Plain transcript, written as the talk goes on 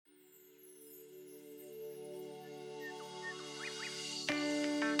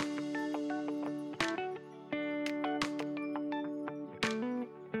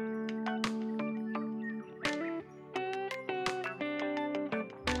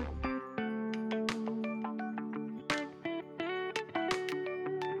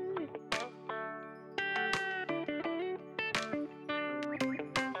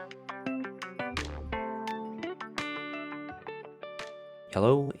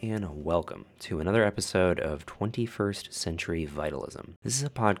Hello and welcome to another episode of 21st Century Vitalism. This is a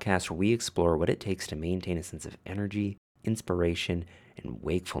podcast where we explore what it takes to maintain a sense of energy, inspiration, and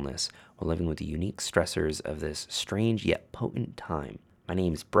wakefulness while living with the unique stressors of this strange yet potent time. My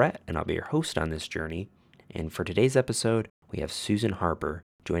name is Brett, and I'll be your host on this journey. And for today's episode, we have Susan Harper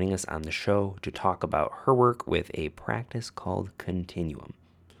joining us on the show to talk about her work with a practice called Continuum.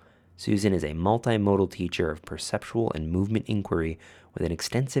 Susan is a multimodal teacher of perceptual and movement inquiry with an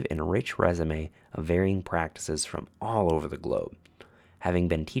extensive and rich resume of varying practices from all over the globe. Having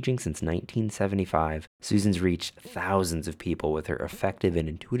been teaching since 1975, Susan's reached thousands of people with her effective and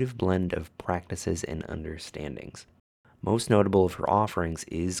intuitive blend of practices and understandings. Most notable of her offerings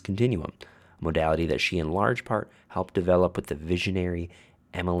is Continuum, a modality that she in large part helped develop with the visionary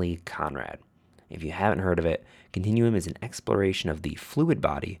Emily Conrad. If you haven't heard of it, Continuum is an exploration of the fluid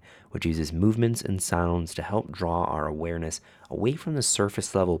body, which uses movements and sounds to help draw our awareness away from the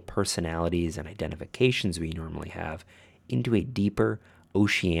surface level personalities and identifications we normally have into a deeper,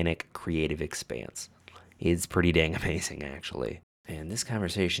 oceanic creative expanse. It's pretty dang amazing, actually. And this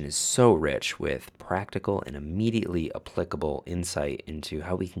conversation is so rich with practical and immediately applicable insight into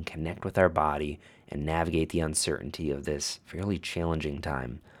how we can connect with our body and navigate the uncertainty of this fairly challenging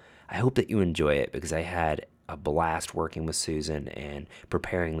time. I hope that you enjoy it because I had a blast working with Susan and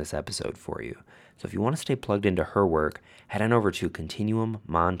preparing this episode for you. So if you want to stay plugged into her work, head on over to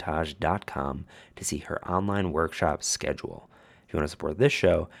continuummontage.com to see her online workshop schedule. If you want to support this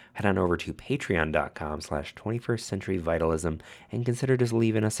show, head on over to patreon.com/21stcenturyvitalism and consider just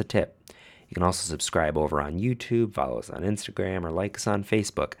leaving us a tip. You can also subscribe over on YouTube, follow us on Instagram, or like us on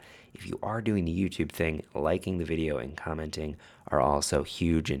Facebook. If you are doing the YouTube thing, liking the video and commenting are also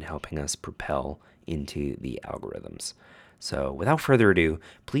huge in helping us propel into the algorithms. So without further ado,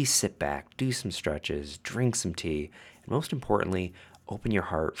 please sit back, do some stretches, drink some tea, and most importantly, open your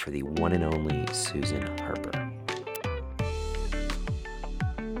heart for the one and only Susan Harper.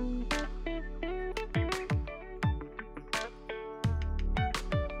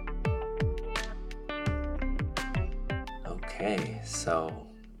 Okay, so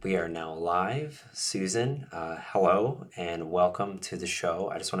we are now live. Susan, hello and welcome to the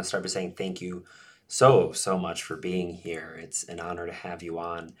show. I just want to start by saying thank you so much for being here. It's an honor to have you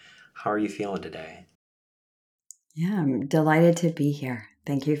on. How are you feeling today? Yeah, I'm delighted to be here.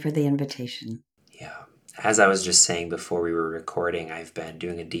 Thank you for the invitation. Yeah, as I was just saying before we were recording, I've been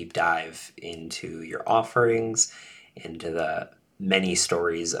doing a deep dive into your offerings, into the many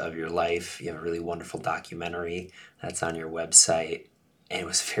stories of your life. You have a really wonderful documentary that's on your website. And it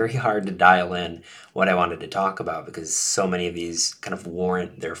was very hard to dial in what I wanted to talk about because so many of these kind of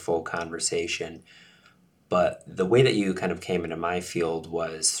warrant their full conversation. But the way that you kind of came into my field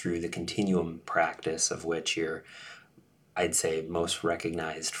was through the continuum practice, of which you're, I'd say, most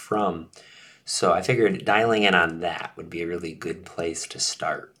recognized from. So I figured dialing in on that would be a really good place to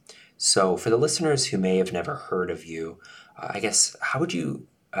start. So for the listeners who may have never heard of you, I guess, how would you,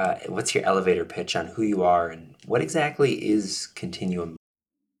 what's your elevator pitch on who you are and what exactly is Continuum?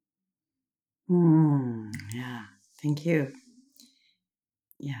 Yeah, thank you.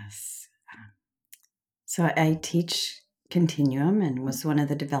 Yes. So I teach Continuum and was one of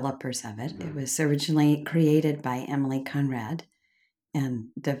the developers of it. It was originally created by Emily Conrad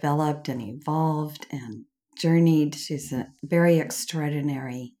and developed and evolved and journeyed. She's a very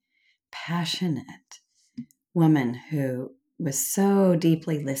extraordinary, passionate woman who was so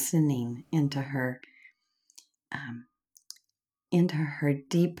deeply listening um, into her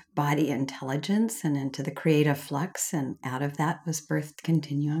deep body intelligence and into the creative flux, and out of that was birthed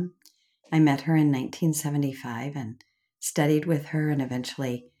Continuum. I met her in 1975 and studied with her and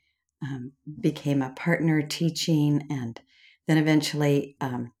eventually became a partner teaching, and then eventually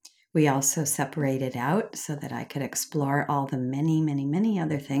we also separated out so that I could explore all the many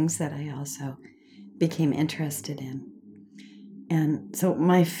other things that I also became interested in. And so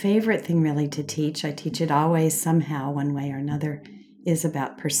my favorite thing really to teach, I teach it always somehow, one way or another, is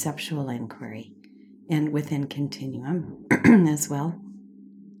about perceptual inquiry and within Continuum as well.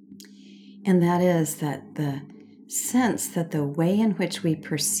 And that is that the sense that the way in which we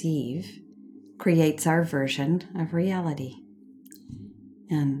perceive creates our version of reality.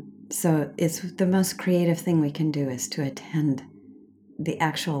 And so it's the most creative thing we can do is to attend the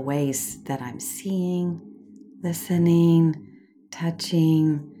actual ways that I'm seeing, listening,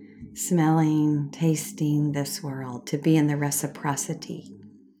 touching, smelling, tasting this world, to be in the reciprocity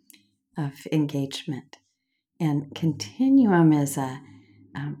of engagement. And Continuum is a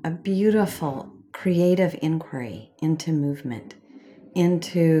beautiful creative inquiry into movement,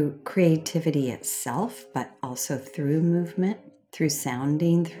 into creativity itself, but also through movement. through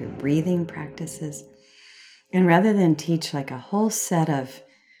sounding, through breathing practices. And rather than teach like a whole set of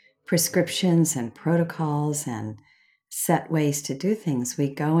prescriptions and protocols and set ways to do things,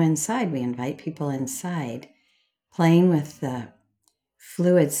 we go inside, we invite people inside, playing with the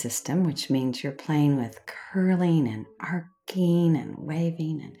fluid system, which means you're playing with curling and arcing and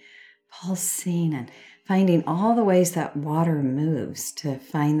waving and pulsing and finding all the ways that water moves to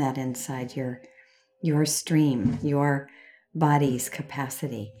find that inside your stream, your body's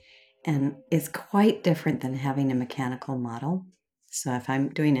capacity. And it's quite different than having a mechanical model. So if I'm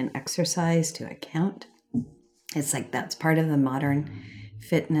doing an exercise to a count, it's like that's part of the modern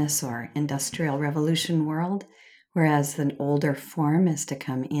fitness or industrial revolution world, whereas the older form is to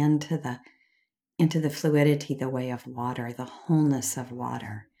come into the fluidity, the way of water, the wholeness of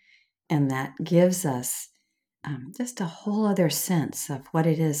water. And that gives us just a whole other sense of what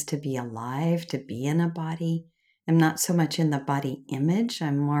it is to be alive, to be in a body. I'm not so much in the body image.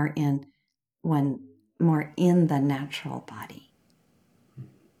 I'm more in the natural body.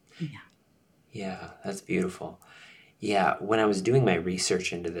 Yeah. Yeah, that's beautiful. Yeah, when I was doing my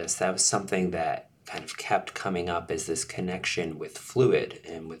research into this, that was something that kind of kept coming up, as this connection with fluid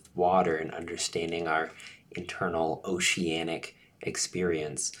and with water and understanding our internal oceanic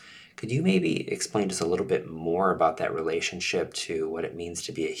experience. Could you maybe explain just a little bit more about that relationship to what it means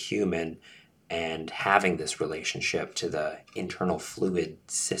to be a human and having this relationship to the internal fluid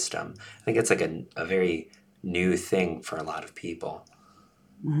system? I think it's like a very new thing for a lot of people.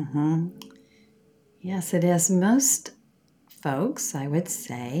 Mm-hmm. Yes, it is. Most folks, I would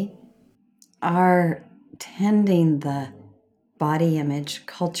say, are tending the body image,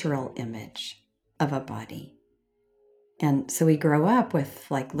 cultural image of a body. And so we grow up with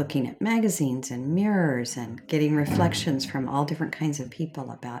like looking at magazines and mirrors and getting reflections from all different kinds of people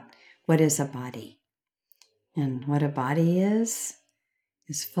about what is a body. And what a body is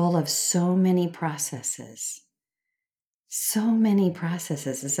full of so many processes. So many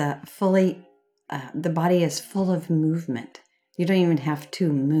processes. Is that fully, the body is full of movement. You don't even have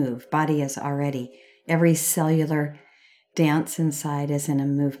to move. Body is already, every cellular dance inside is in a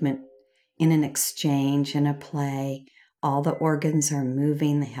movement, in an exchange, in a play. All the organs are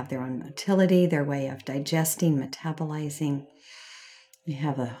moving. They have their own motility, their way of digesting, metabolizing. We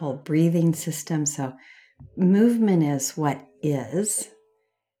have a whole breathing system. So movement is what is.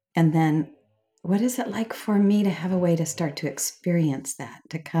 And then what is it like for me to have a way to start to experience that,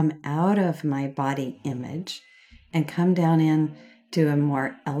 to come out of my body image and come down in to a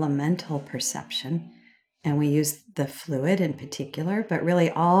more elemental perception? And we use the fluid in particular, but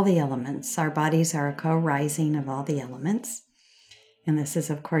really all the elements. Our bodies are a co-rising of all the elements. And this is,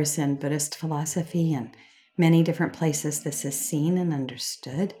 of course, in Buddhist philosophy and many different places this is seen and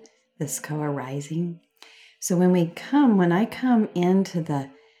understood, this co-arising. So when I come into the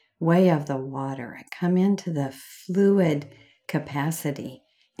way of the water, I come into the fluid capacity.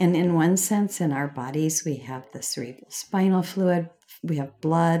 And in one sense, in our bodies, we have the cerebral spinal fluid, we have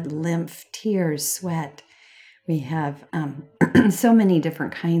blood, lymph, tears, sweat. We have so many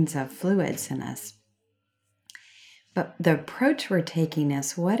different kinds of fluids in us. But the approach we're taking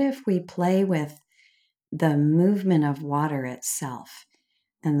is, what if we play with the movement of water itself?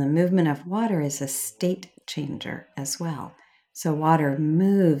 And the movement of water is a state changer as well. So water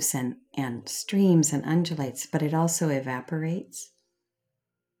moves and streams and undulates, but it also evaporates.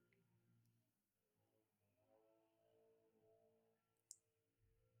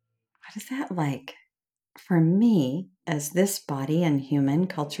 What is that like for me as this body and human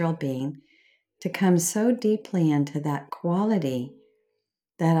cultural being to come so deeply into that quality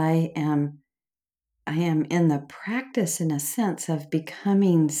that I am in the practice, in a sense, of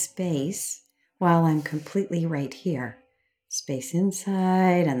becoming space while I'm completely right here. Space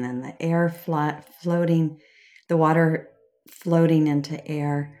inside, and then the air floating, the water floating into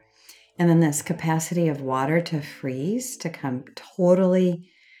air, and then this capacity of water to freeze, to come totally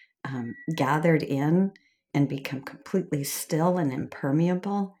gathered in and become completely still and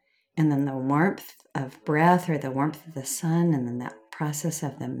impermeable. And then the warmth of breath or the warmth of the sun, and then that process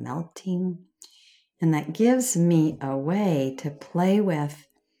of the melting. And that gives me a way to play with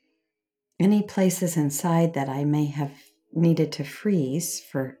any places inside that I may have needed to freeze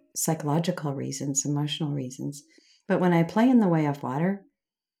for psychological reasons, emotional reasons. But when I play in the way of water,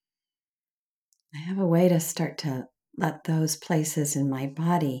 I have a way to start to let those places in my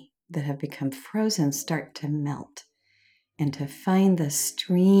body that have become frozen start to melt, and to find the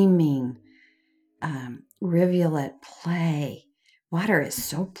streaming rivulet play. Water is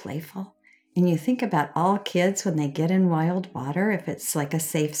so playful. And you think about all kids when they get in wild water, if it's like a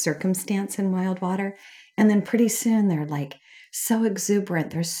safe circumstance in wild water, and then pretty soon they're like so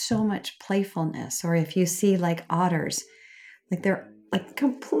exuberant. There's so much playfulness. Or if you see like otters, like they're like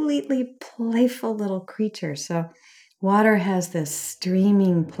completely playful little creatures. So water has this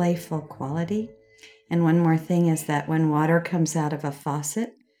streaming, playful quality. And one more thing is that when water comes out of a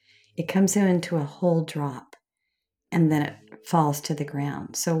faucet, it comes into a whole drop and then it falls to the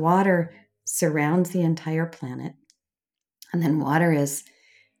ground. So water surrounds the entire planet. And then water is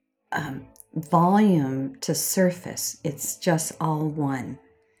volume to surface. It's just all one.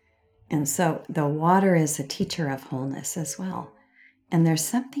 And so the water is a teacher of wholeness as well. And there's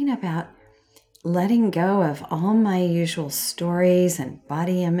something about letting go of all my usual stories and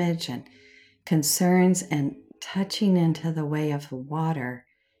body image and concerns and touching into the way of the water.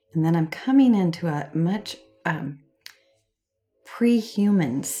 And then I'm coming into a much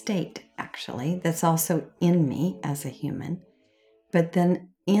pre-human state, actually, that's also in me as a human. But then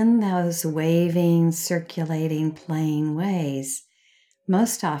in those waving, circulating, playing ways,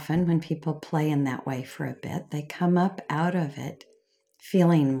 most often when people play in that way for a bit, they come up out of it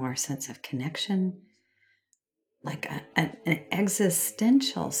feeling more sense of connection, like an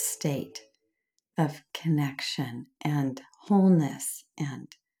existential state of connection and wholeness, and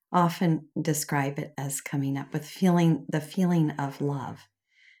often describe it as coming up with the feeling of love.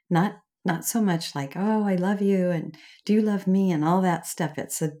 Not so much like, oh, I love you and do you love me and all that stuff.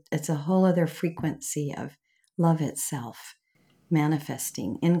 It's a whole other frequency of love itself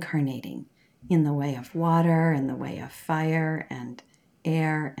manifesting, incarnating in the way of water, in the way of fire and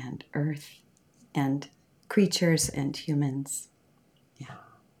air and earth and creatures and humans. Yeah.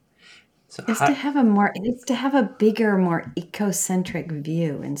 So It's to have a bigger, more ecocentric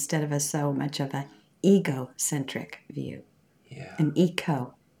view instead of so much of a egocentric view. yeah, An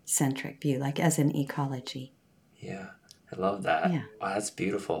ecocentric view, like as an ecology. yeah, I love that. Yeah. Wow, that's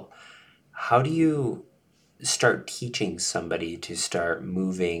beautiful. How do you start teaching somebody to start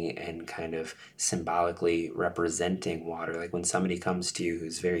moving and kind of symbolically representing water? Like when somebody comes to you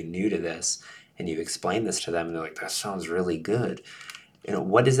who's very new to this and you explain this to them and they're like, that sounds really good.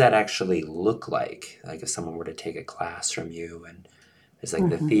 What does that actually look like? Like if someone were to take a class from you and there's like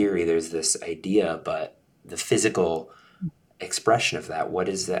the theory, there's this idea, but the physical expression of that, what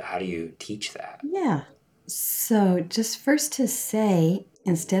is that? How do you teach that? Yeah. So just first to say,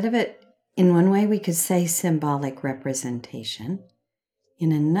 instead of it, in one way we could say symbolic representation.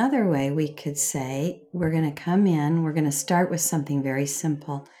 In another way, we could say, we're going to come in, we're going to start with something very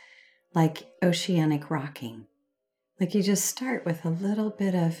simple, like oceanic rocking. Like you just start with a little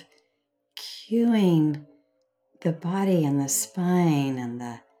bit of cueing the body and the spine and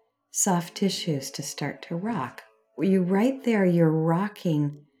the soft tissues to start to rock. You right there, you're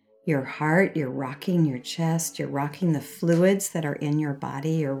rocking your heart, you're rocking your chest, you're rocking the fluids that are in your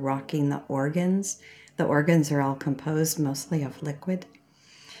body, you're rocking the organs. The organs are all composed mostly of liquid.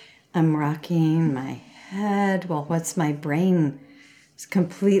 I'm rocking my head. Well, what's my brain? It's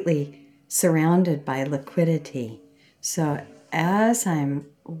completely surrounded by liquidity. So as I'm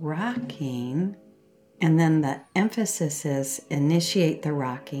rocking, and then the emphasis is initiate the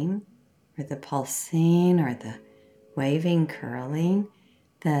rocking or the pulsing or the waving, curling.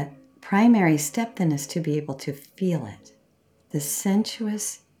 The primary step then is to be able to feel it. The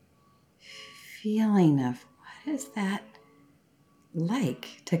sensuous feeling of what is that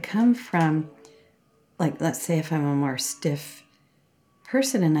like to come from, like, let's say if I'm a more stiff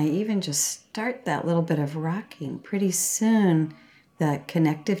person and I even just start that little bit of rocking, pretty soon the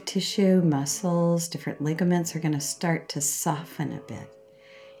connective tissue, muscles, different ligaments are going to start to soften a bit.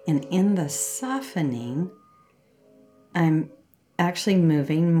 And in the softening, I'm actually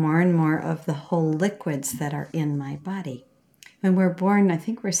moving more and more of the whole liquids that are in my body. When we're born, I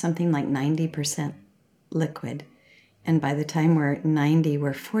think we're something like 90% liquid. And by the time we're 90,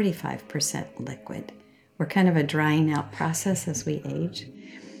 we're 45% liquid. We're kind of a drying out process as we age.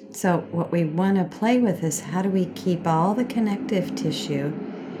 So what we want to play with is how do we keep all the connective tissue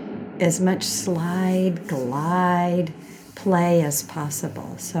as much slide, glide, play as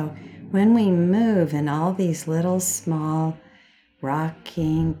possible. So when we move in all these little small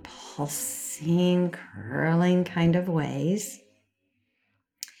rocking, pulsing, curling kind of ways,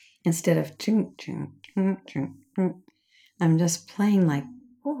 instead of ching, ching, ching, ching, ching, I'm just playing like,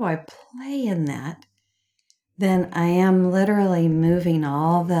 oh, I play in that, then I am literally moving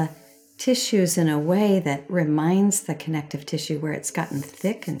all the tissues in a way that reminds the connective tissue where it's gotten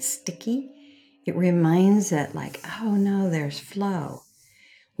thick and sticky. It reminds it like, oh no, there's flow.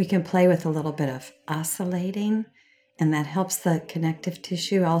 We can play with a little bit of oscillating, and that helps the connective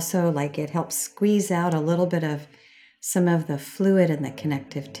tissue also, like it helps squeeze out a little bit of some of the fluid in the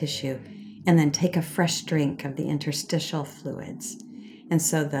connective tissue and then take a fresh drink of the interstitial fluids. And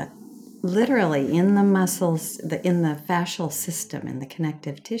so literally in the muscles, in the fascial system, in the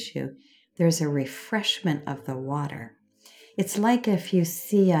connective tissue, there's a refreshment of the water. It's like if you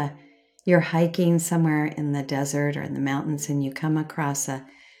see you're hiking somewhere in the desert or in the mountains and you come across a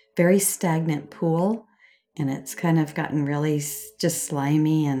very stagnant pool and it's kind of gotten really just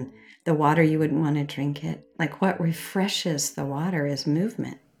slimy and the water, you wouldn't want to drink it. Like what refreshes the water is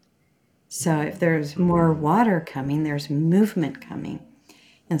movement. So if there's more water coming, there's movement coming.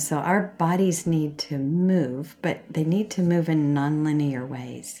 And so our bodies need to move, but they need to move in nonlinear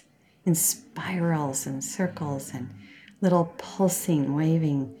ways, in spirals and circles and little pulsing,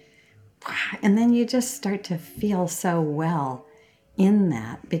 waving. And then you just start to feel so well in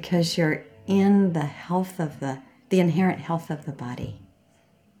that because you're in the health of the inherent health of the body.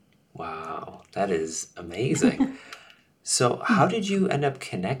 Wow, that is amazing. So, how did you end up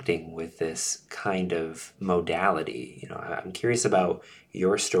connecting with this kind of modality? I'm curious about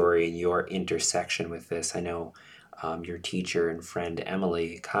your story and your intersection with this. I know your teacher and friend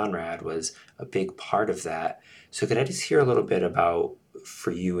Emily Conrad was a big part of that. So, could I just hear a little bit about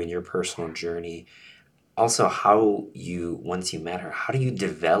for you and your personal journey? Also, how once you met her, how do you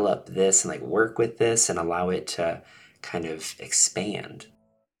develop this and like work with this and allow it to kind of expand?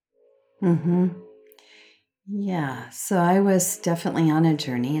 Mm-hmm. Yeah, so I was definitely on a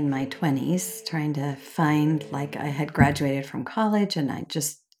journey in my 20s trying to find, like, I had graduated from college and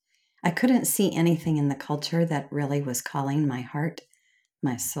I couldn't see anything in the culture that really was calling my heart,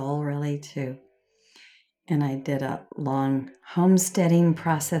 my soul really to. And I did a long homesteading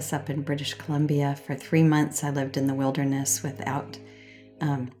process up in British Columbia. For 3 months, I lived in the wilderness without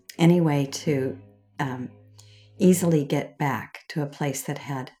any way to easily get back to a place that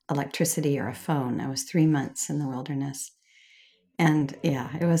had electricity or a phone. I was 3 months in the wilderness. And yeah,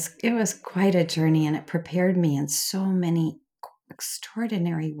 it was quite a journey, and it prepared me in so many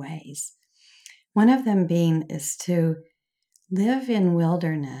extraordinary ways. One of them being is to live in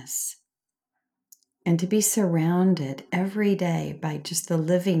wilderness and to be surrounded every day by just the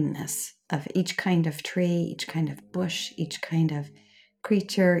livingness of each kind of tree, each kind of bush, each kind of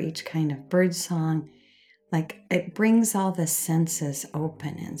creature, each kind of bird song. Like it brings all the senses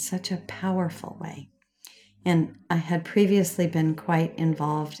open in such a powerful way. And I had previously been quite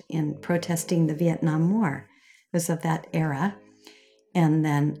involved in protesting the Vietnam War. It was of that era. And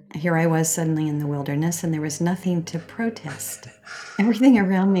then here I was suddenly in the wilderness, and there was nothing to protest. Everything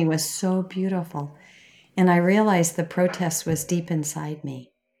around me was so beautiful. And I realized the protest was deep inside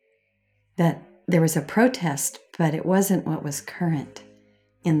me, that there was a protest, but it wasn't what was current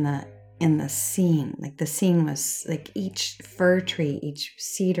in the scene. Like the scene was like each fir tree, each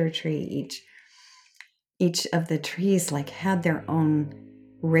cedar tree, each of the trees like had their own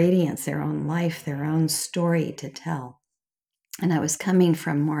radiance, their own life, their own story to tell. And I was coming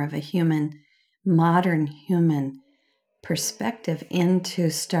from more of a modern human perspective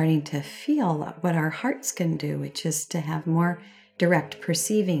into starting to feel what our hearts can do, which is to have more direct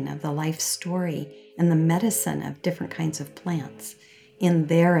perceiving of the life story and the medicine of different kinds of plants in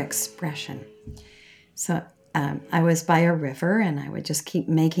their expression. So I was by a river, and I would just keep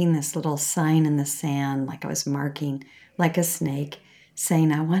making this little sign in the sand, like I was marking like a snake,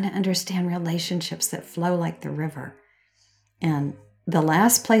 saying, I want to understand relationships that flow like the river. And the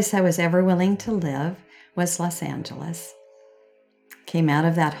last place I was ever willing to live was Los Angeles. Came out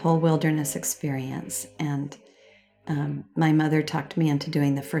of that whole wilderness experience. And my mother talked me into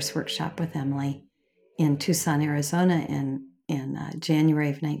doing the first workshop with Emily in Tucson, Arizona in January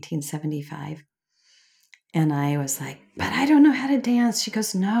of 1975. And I was like, but I don't know how to dance. She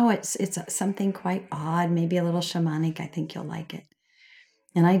goes, no, it's something quite odd, maybe a little shamanic. I think you'll like it.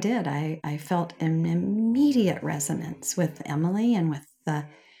 And I did. I felt an immediate resonance with Emily and with the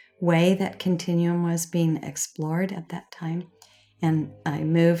way that Continuum was being explored at that time. And I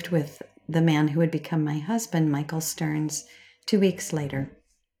moved with the man who would become my husband, Michael Stearns, 2 weeks later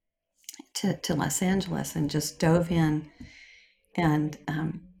to Los Angeles and just dove in. And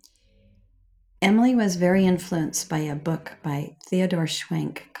Emily was very influenced by a book by Theodore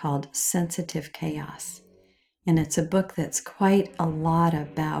Schwenk called Sensitive Chaos. And it's a book that's quite a lot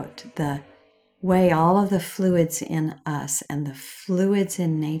about the way all of the fluids in us and the fluids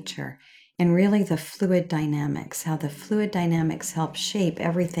in nature, and really the fluid dynamics, how the fluid dynamics help shape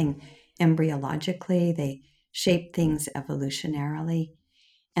everything embryologically, they shape things evolutionarily.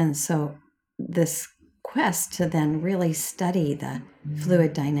 And so this quest to then really study the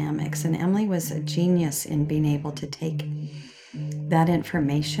fluid dynamics, and Emily was a genius in being able to take that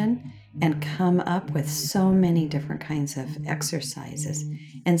information and come up with so many different kinds of exercises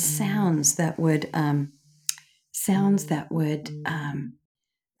and sounds that would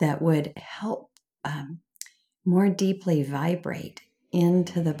help more deeply vibrate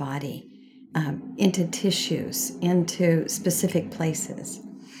into the body, into tissues, into specific places.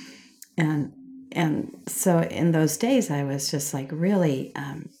 And so in those days, I was just like really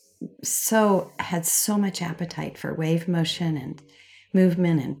had so much appetite for wave motion and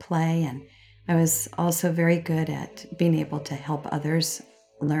movement and play. And I was also very good at being able to help others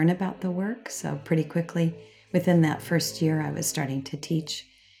learn about the work. So pretty quickly, within that first year, I was starting to teach,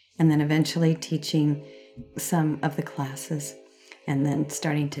 and then eventually teaching some of the classes, and then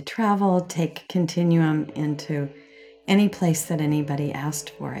starting to travel, take Continuum into any place that anybody asked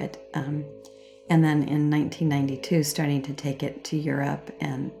for it. And then in 1992, starting to take it to Europe,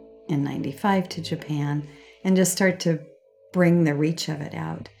 and in 95 to Japan, and just start to bring the reach of it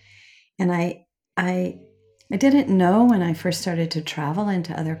out. And I didn't know when I first started to travel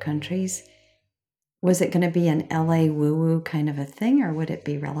into other countries, was it going to be an LA woo-woo kind of a thing, or would it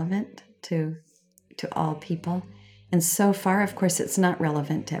be relevant to all people? And so far, of course, it's not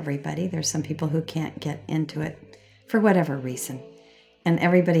relevant to everybody. There's some people who can't get into it for whatever reason. And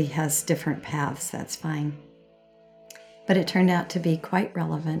everybody has different paths, that's fine. But it turned out to be quite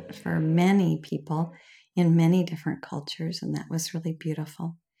relevant for many people in many different cultures, and that was really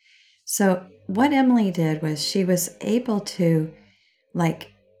beautiful. So what Emily did was she was able to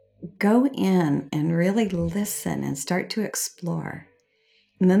go in and really listen and start to explore.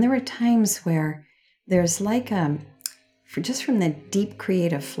 And then there were times where there's just from the deep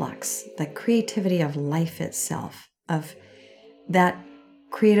creative flux, the creativity of life itself, of that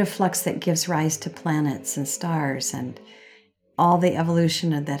creative flux that gives rise to planets and stars and all the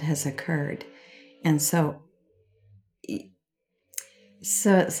evolution that has occurred. And so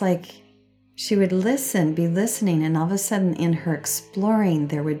it's like she would be listening, and all of a sudden in her exploring,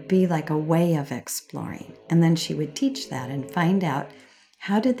 there would be like a way of exploring. And then she would teach that and find out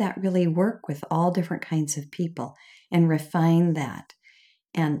how did that really work with all different kinds of people and refine that.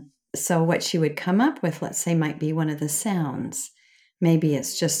 And so what she would come up with, let's say, might be one of the sounds. Maybe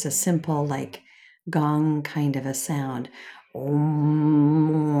it's just a simple gong kind of a sound.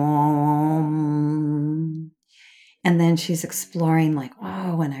 And then she's exploring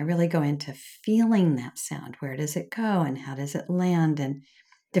whoa, when I really go into feeling that sound, where does it go and how does it land, and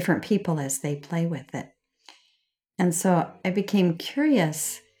different people as they play with it. And so I became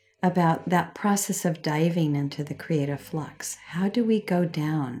curious about that process of diving into the creative flux. How do we go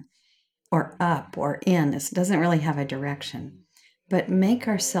down or up or in? This doesn't really have a direction, but make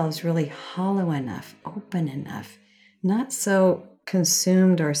ourselves really hollow enough, open enough, not so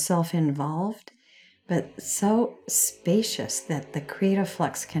consumed or self-involved, but so spacious that the creative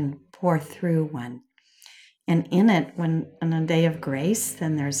flux can pour through one. And in it, when on a day of grace,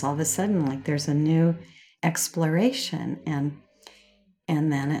 then there's all of a sudden there's a new exploration, and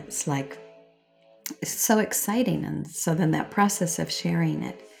then it's so exciting. And so then that process of sharing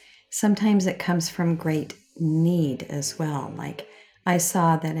it, sometimes it comes from great need as well. I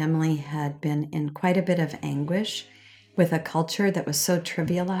saw that Emily had been in quite a bit of anguish with a culture that was so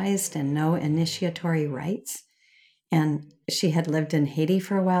trivialized and no initiatory rites. And she had lived in Haiti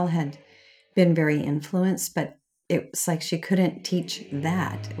for a while, had been very influenced, but it was like she couldn't teach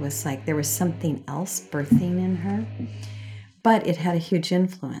that. It was like there was something else birthing in her. But it had a huge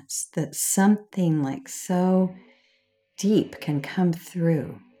influence, that something so deep can come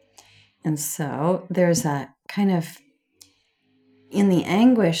through. And so there's a kind of, in the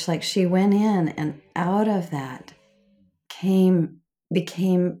anguish, she went in, and out of that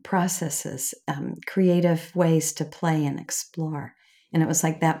became processes, creative ways to play and explore. And it was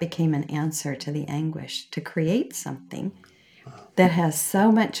like that became an answer to the anguish, to create something that has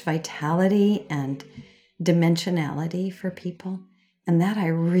so much vitality and dimensionality for people. And that I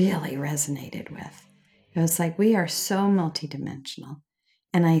really resonated with. It was like, we are so multidimensional.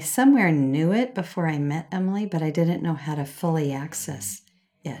 And I somewhere knew it before I met Emily, but I didn't know how to fully access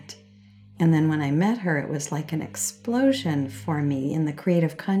it. And then when I met her, it was like an explosion for me in the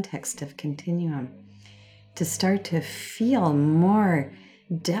creative context of Continuum, to start to feel more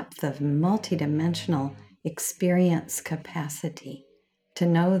depth of multidimensional experience capacity, to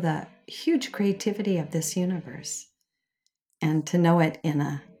know the huge creativity of this universe, and to know it in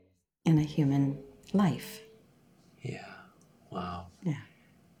a human life. Yeah. Wow. Yeah.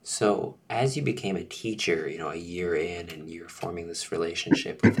 So as you became a teacher, a year in, and you're forming this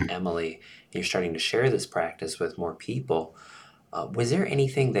relationship with Emily, and you're starting to share this practice with more people, was there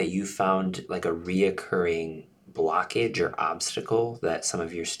anything that you found like a reoccurring blockage or obstacle that some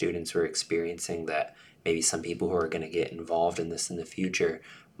of your students were experiencing that maybe some people who are going to get involved in this in the future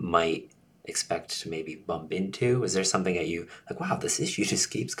might expect to maybe bump into? Is there something that you like, wow, this issue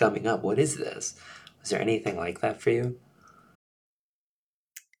just keeps coming up? What is this? Was there anything like that for you?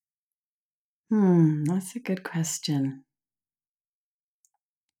 That's a good question.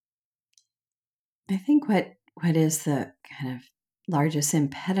 I think what is the kind of largest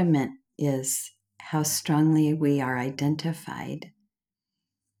impediment is how strongly we are identified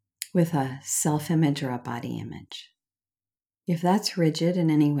with a self-image or a body image. If that's rigid in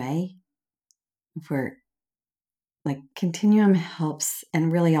any way, if we're like Continuum helps,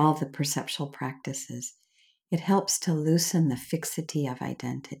 and really all the perceptual practices, it helps to loosen the fixity of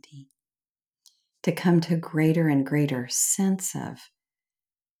identity, to come to greater and greater sense of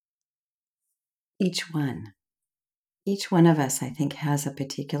each one. Each one of us, I think, has a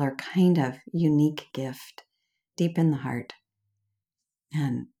particular kind of unique gift deep in the heart.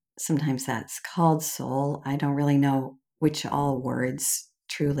 And sometimes that's called soul. I don't really know which all words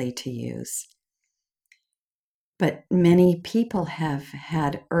truly to use. But many people have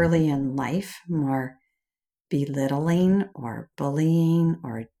had early in life more belittling or bullying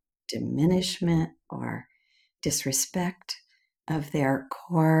or diminishment or disrespect of their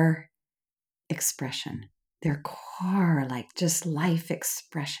core expression, their core, like just life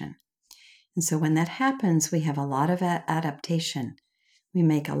expression. And so when that happens, we have a lot of adaptation. We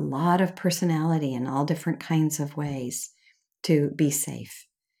make a lot of personality in all different kinds of ways to be safe.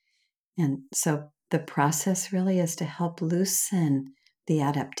 And so the process really is to help loosen the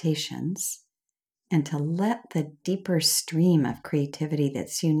adaptations and to let the deeper stream of creativity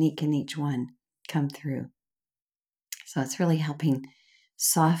that's unique in each one come through. So it's really helping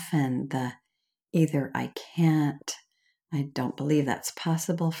soften the either I can't, I don't believe that's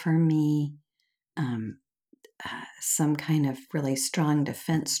possible for me, some kind of really strong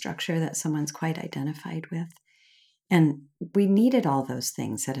defense structure that someone's quite identified with. And we needed all those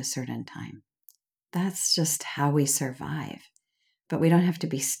things at a certain time. That's just how we survive. But we don't have to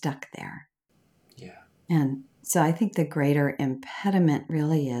be stuck there. Yeah. And so I think the greater impediment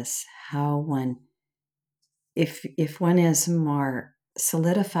really is how one, if one is more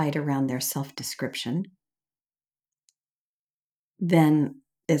solidified around their self-description, then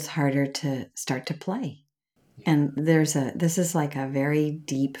it's harder to start to play. Yeah. And this is like a very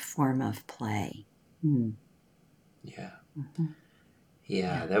deep form of play. Yeah. Mm-hmm.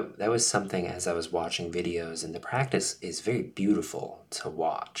 Yeah, that was something as I was watching videos, and the practice is very beautiful to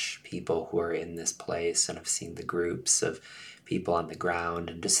watch. People who are in this place, and I've seen the groups of people on the ground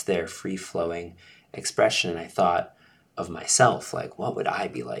and just their free flowing expression. And I thought of myself, like, what would I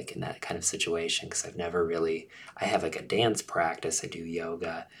be like in that kind of situation? Because I've never really, I have like a dance practice, I do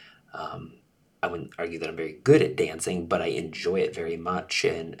yoga. Um, I wouldn't argue that I'm very good at dancing, but I enjoy it very much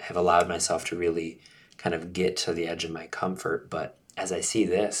and have allowed myself to really kind of get to the edge of my comfort. But as I see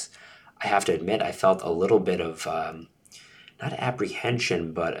this, I have to admit I felt a little bit of not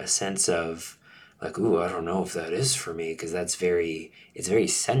apprehension, but a sense of like, ooh, I don't know if that is for me because it's very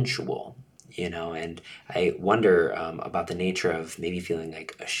sensual, and I wonder about the nature of maybe feeling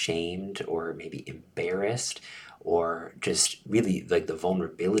like ashamed or maybe embarrassed or just really like the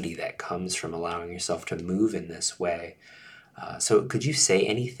vulnerability that comes from allowing yourself to move in this way. So could you say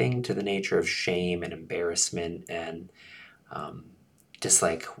anything to the nature of shame and embarrassment and um, just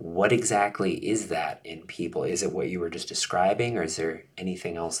like what exactly is that in people? Is it what you were just describing, or is there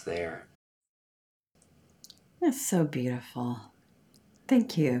anything else there? That's so beautiful.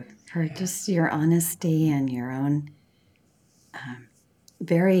 Thank you for Yeah. just your honesty and your own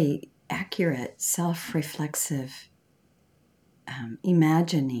very accurate, self-reflexive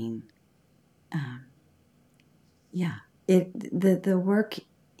imagining. Um, yeah, the work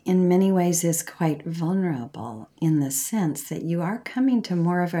in many ways is quite vulnerable in the sense that you are coming to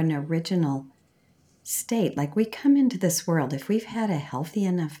more of an original state. Like we come into this world, if we've had a healthy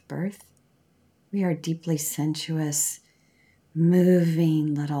enough birth, we are deeply sensuous,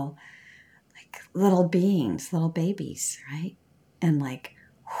 moving little beings, little babies, right? And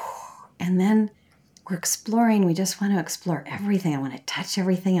and then we're exploring. We just want to explore everything. I want to touch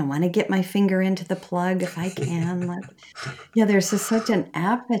everything. I want to get my finger into the plug if I can. Yeah, there's such an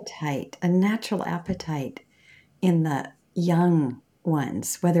appetite, a natural appetite in the young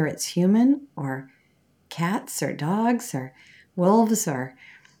ones, whether it's human or cats or dogs or wolves or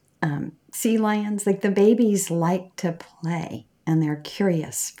sea lions. Like the babies like to play and they're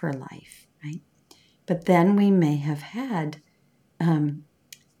curious for life, right? But then um,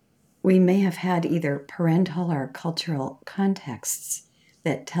 we may have had either parental or cultural contexts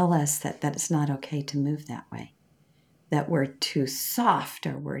that tell us that it's not okay to move that way. that we're too soft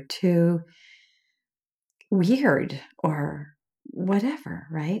or we're too weird or whatever,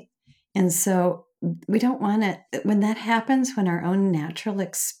 right? And so we don't want to, when that happens, when our own natural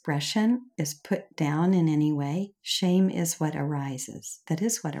expression is put down in any way, shame is what arises. That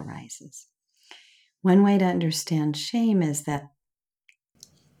is what arises. One way to understand shame is that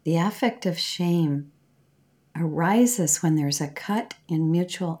the affect of shame arises when there's a cut in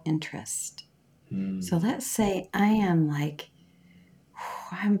mutual interest. So let's say I am like,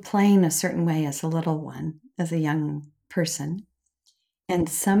 I'm playing a certain way as a little one, as a young person, and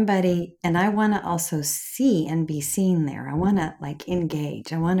somebody, and I want to also see and be seen there. I want to like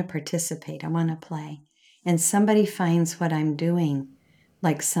engage. I want to participate. I want to play. And somebody finds what I'm doing,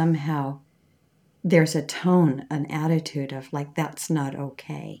 like somehow there's a tone, an attitude of like, that's not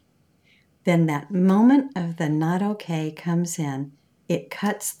okay. Then that moment of the not okay comes in, it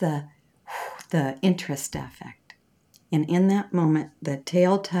cuts the interest affect. And in that moment, the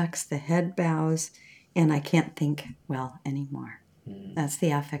tail tucks, the head bows, and I can't think well anymore. That's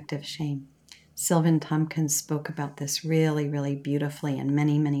the affect of shame. Sylvan Tompkins spoke about this really, really beautifully in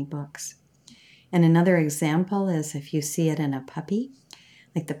many, many books. And another example is if you see it in a puppy,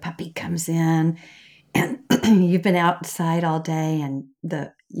 like the puppy comes in and you've been outside all day and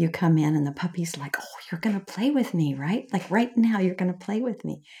you come in and the puppy's like, oh, you're going to play with me, right? Like right now you're going to play with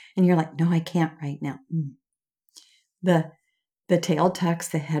me. And you're like, no, I can't right now. The tail tucks,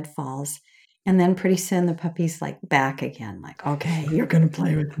 the head falls. And then pretty soon the puppy's like back again, like, okay, you're going to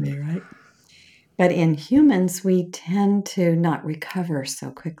play with me, right? But in humans, we tend to not recover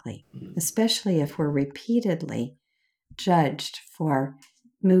so quickly, especially if we're repeatedly judged for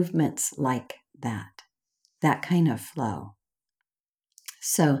movements like that kind of flow.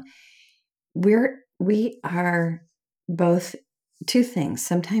 So we are both two things.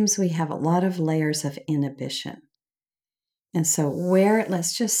 Sometimes we have a lot of layers of inhibition. And so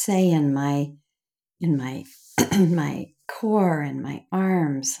let's just say in my my core and my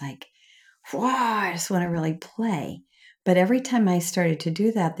arms, like, wow, I just want to really play. But every time I started to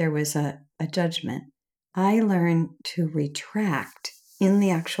do that, there was a judgment. I learned to retract in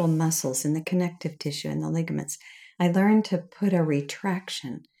the actual muscles, in the connective tissue, in the ligaments. I learned to put a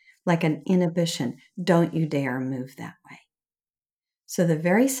retraction, like an inhibition. Don't you dare move that way. So the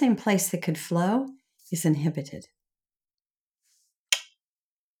very same place that could flow is inhibited.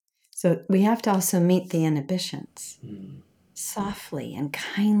 So we have to also meet the inhibitions softly and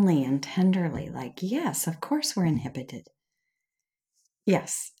kindly and tenderly, like, yes, of course we're inhibited.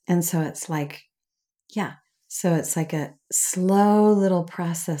 Yes. And so it's like, yeah. So it's like a slow little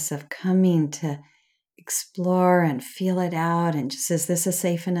process of coming to explore and feel it out. And just, is this a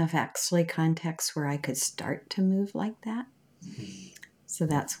safe enough actually context where I could start to move like that? So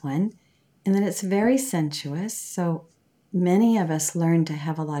that's one. And then it's very sensuous. So many of us learn to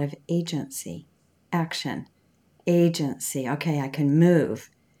have a lot of agency, action, agency. Okay, I can move.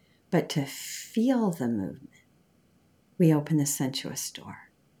 But to feel the movement, we open the sensuous door.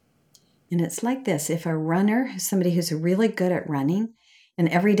 And it's like this. If a runner, somebody who's really good at running, and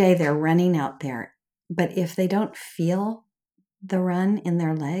every day they're running out there, but if they don't feel the run in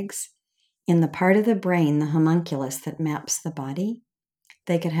their legs, in the part of the brain, the homunculus that maps the body,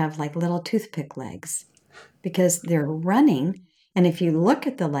 they could have like little toothpick legs because they're running. And if you look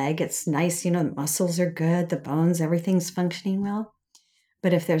at the leg, it's nice, the muscles are good, the bones, everything's functioning well.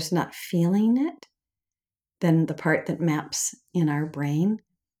 But if there's not feeling it, then the part that maps in our brain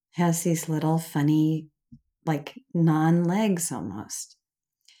has these little funny, like non-legs almost.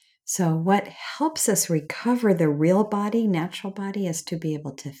 So what helps us recover the real body, natural body, is to be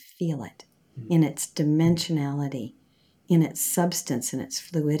able to feel it in its dimensionality, in its substance, in its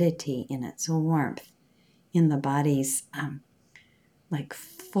fluidity, in its warmth, in the body's like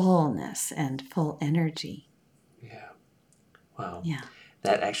fullness and full energy. Yeah. Wow. Yeah.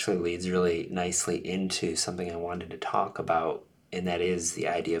 That actually leads really nicely into something I wanted to talk about, and that is the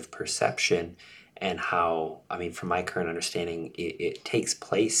idea of perception and how, from my current understanding, it takes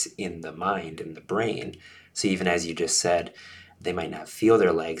place in the mind and the brain. So even as you just said, they might not feel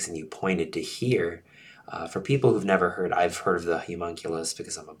their legs, and you pointed to here. For people who've never heard, I've heard of the homunculus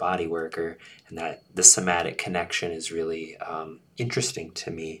because I'm a body worker, and that the somatic connection is really interesting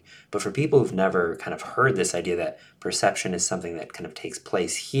to me. But for people who've never kind of heard this idea that perception is something that kind of takes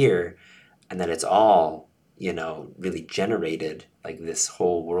place here, and that it's all, really generated, like this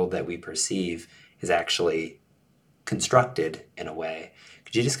whole world that we perceive is actually constructed in a way.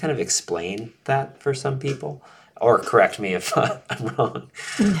 Could you just kind of explain that for some people? Or correct me if I'm wrong.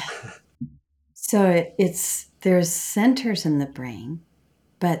 Yeah. So there's centers in the brain,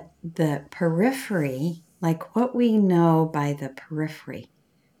 but the periphery like what we know by the periphery,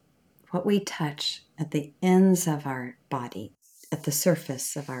 what we touch at the ends of our body, at the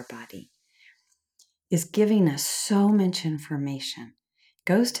surface of our body, is giving us so much information.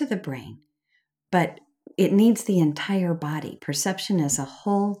 Goes to the brain, but it needs the entire body. Perception is a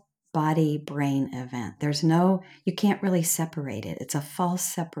whole body brain event. You can't really separate it. It's a false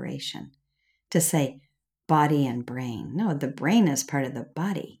separation to say body and brain. No, the brain is part of the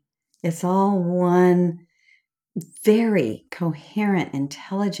body. It's all one very coherent,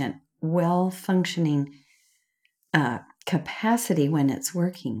 intelligent, well-functioning capacity when it's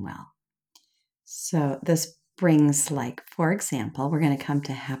working well. So this brings, like, for example, we're going to come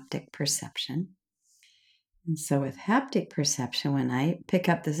to haptic perception. And so with haptic perception, when I pick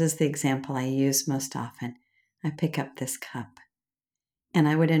up, this is the example I use most often, I pick up this cup. And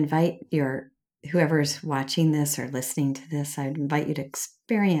I would invite whoever's watching this or listening to this, I'd invite you to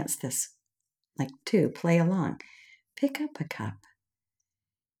experience this, like, too, play along. Pick up a cup.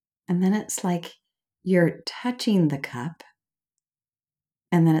 And then it's like you're touching the cup.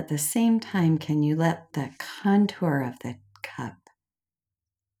 And then at the same time, can you let the contour of the cup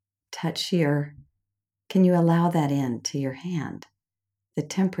touch can you allow that into your hand? The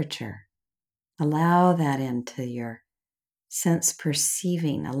temperature, allow that into your sense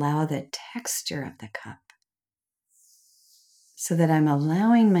perceiving, allow the texture of the cup so that I'm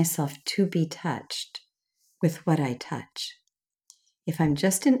allowing myself to be touched with what I touch. If I'm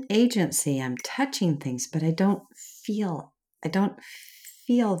just an agency, I'm touching things, but I don't feel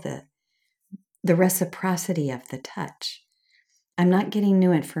the reciprocity of the touch. I'm not getting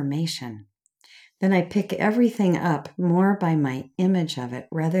new information. Then I pick everything up more by my image of it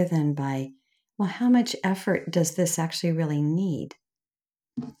rather than by, well, how much effort does this actually really need?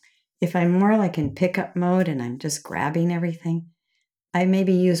 If I'm more like in pickup mode and I'm just grabbing everything, I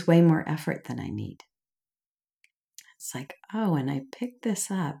maybe use way more effort than I need. It's like, oh, and I pick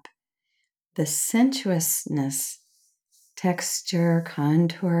this up. The sensuousness, texture,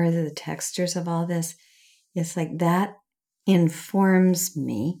 contour, the textures of all this, it's like that informs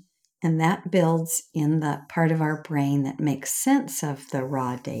me, and that builds in the part of our brain that makes sense of the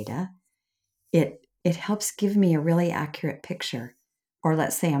raw data. It helps give me a really accurate picture, or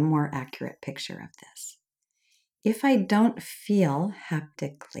let's say a more accurate picture of this. If I don't feel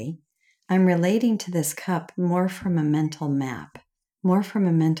haptically, I'm relating to this cup more from a mental map, more from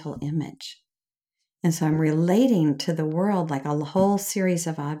a mental image. And so I'm relating to the world like a whole series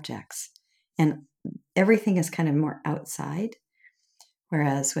of objects, and everything is kind of more outside.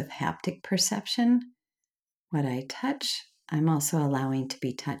 Whereas with haptic perception, what I touch, I'm also allowing to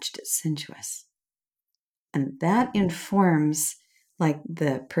be touched as sensuous. And that informs like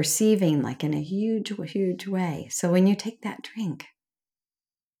the perceiving, like in a huge, huge way. So when you take that drink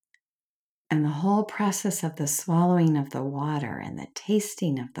and the whole process of the swallowing of the water and the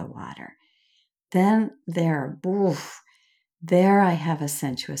tasting of the water, then there I have a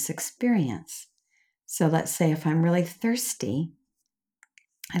sensuous experience. So let's say if I'm really thirsty,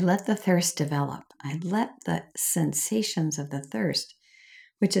 I let the thirst develop. I let the sensations of the thirst,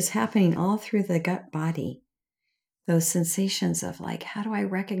 which is happening all through the gut body, those sensations of like, how do I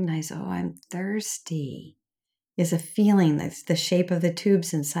recognize, oh, I'm thirsty, is a feeling that's the shape of the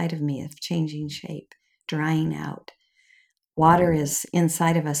tubes inside of me of changing shape, drying out. Water is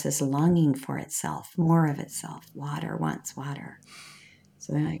inside of us is longing for itself, more of itself. Water wants water.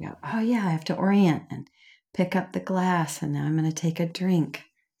 So then I go, oh yeah, I have to orient and pick up the glass, and now I'm going to take a drink.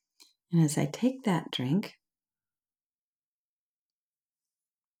 And as I take that drink,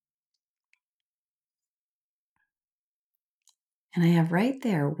 and I have right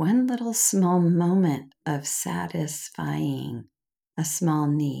there one little small moment of satisfying a small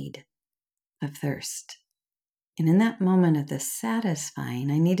need of thirst. And in that moment of the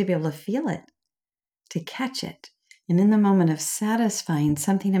satisfying, I need to be able to feel it, to catch it. And in the moment of satisfying,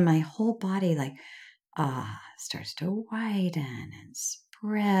 something in my whole body like, starts to widen and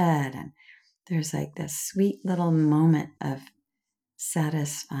spread. And there's like this sweet little moment of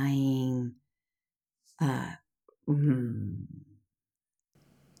satisfying,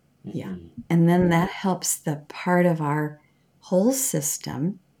 yeah. And then that helps the part of our whole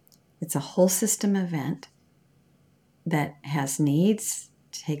system. It's a whole system event that has needs,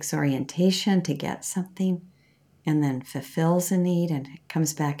 takes orientation to get something, and then fulfills a need and it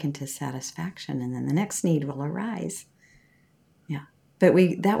comes back into satisfaction. And then the next need will arise. Yeah. But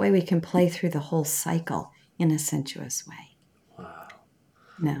that way we can play through the whole cycle in a sensuous way. Wow.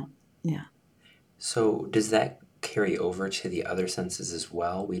 No. Yeah. So does that carry over to the other senses as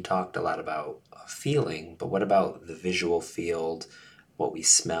well? We talked a lot about feeling, but what about the visual field, what we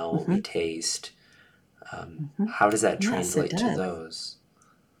smell, what we taste? How does that Yes, it translate to does. those?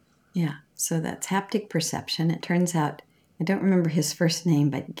 Yeah, so that's haptic perception. It turns out, I don't remember his first name,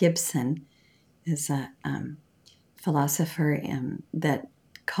 but Gibson is a philosopher that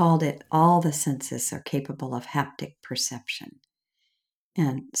called it all the senses are capable of haptic perception.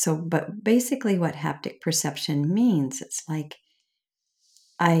 And so, but basically, what haptic perception means, it's like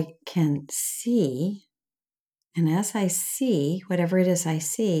I can see, and as I see, whatever it is I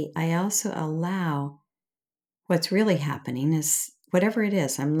see, I also allow what's really happening is whatever it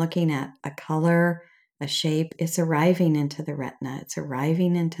is. I'm looking at a color, a shape, it's arriving into the retina, it's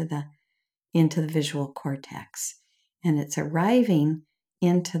arriving into the visual cortex, and it's arriving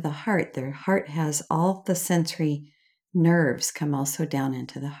into the heart. The heart has all the sensory nerves come also down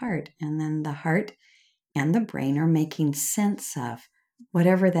into the heart, and then the heart and the brain are making sense of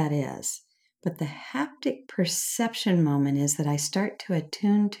whatever that is. But the haptic perception moment is that I start to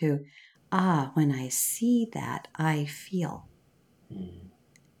attune to, when I see that, I feel.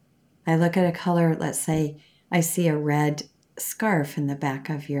 I look at a color, let's say I see a red scarf in the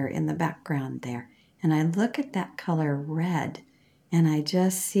background there, and I look at that color red, and I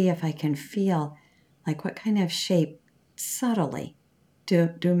just see if I can feel like what kind of shape subtly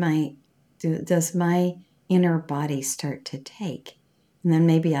does my inner body start to take. And then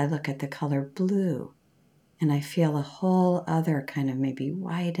maybe I look at the color blue and I feel a whole other kind of maybe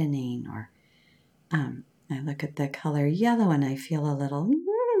widening, or I look at the color yellow and I feel a little.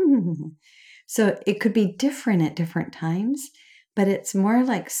 So it could be different at different times, but it's more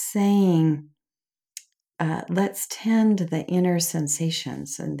like saying, let's tend the inner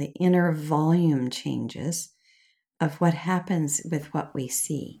sensations and the inner volume changes of what happens with what we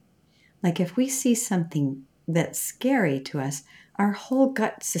see. Like if we see something that's scary to us, our whole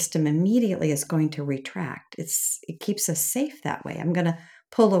gut system immediately is going to retract. It keeps us safe that way. I'm going to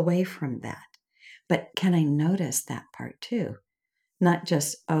pull away from that. But can I notice that part too? Not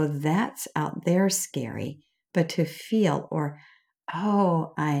just, oh, that's out there scary, but to feel, or,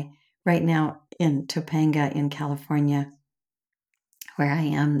 right now in Topanga in California, where I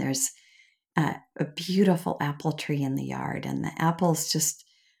am, there's a beautiful apple tree in the yard, and the apples just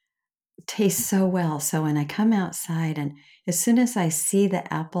taste so well. So when I come outside, and as soon as I see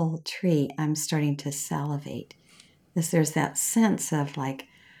the apple tree, I'm starting to salivate. There's that sense of like,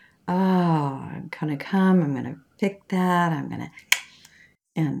 oh, I'm going to come, I'm going to pick that, I'm going to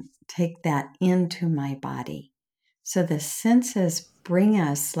and take that into my body. So the senses bring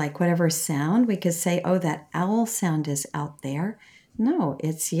us, like whatever sound, we could say, oh, that owl sound is out there. No,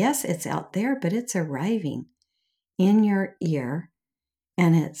 it's out there, but it's arriving in your ear,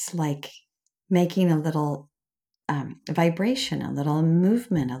 and it's like making a little vibration, a little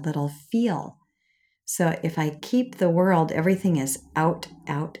movement, a little feel. So if I keep the world, everything is out,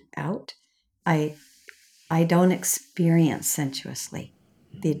 out, out, I don't experience sensuously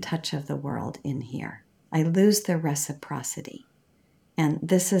the touch of the world in here. I lose the reciprocity. And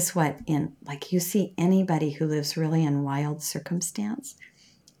this is what like you see anybody who lives really in wild circumstance,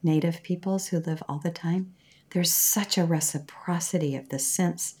 native peoples who live all the time, there's such a reciprocity of the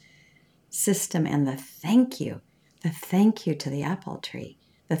sense system, and the thank you to the apple tree,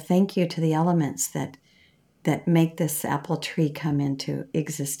 the thank you to the elements that make this apple tree come into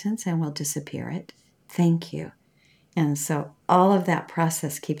existence and will disappear it. Thank you. And so all of that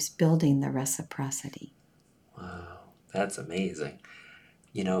process keeps building the reciprocity. Wow, that's amazing.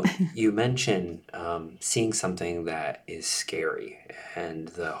 You mentioned seeing something that is scary and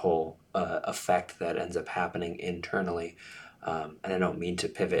the whole effect that ends up happening internally. And I don't mean to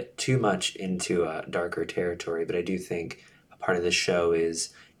pivot too much into darker territory, but I do think a part of the show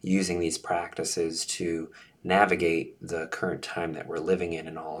is using these practices to navigate the current time that we're living in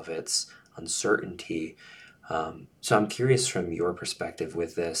and all of its uncertainty. So I'm curious from your perspective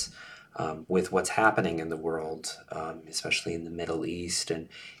with this, with what's happening in the world, especially in the Middle East. And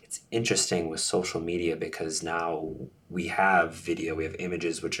it's interesting with social media because now we have video, we have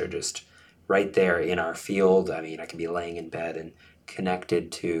images which are just right there in our field. I mean, I can be laying in bed and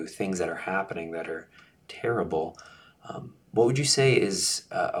connected to things that are happening that are terrible. What would you say is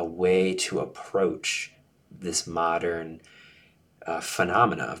a way to approach this modern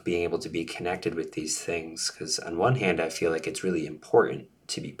phenomena of being able to be connected with these things? Because on one hand, I feel like it's really important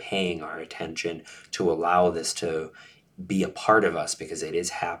to be paying our attention to allow this to be a part of us because it is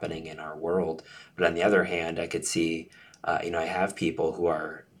happening in our world. But on the other hand, I could see, I have people who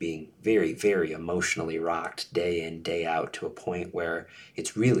are being very, very emotionally rocked day in, day out to a point where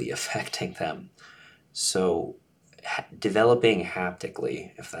it's really affecting them. So, developing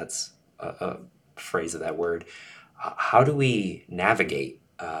haptically, if that's a phrase of that word, how do we navigate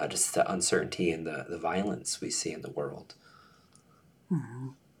just the uncertainty and the violence we see in the world? Mm-hmm.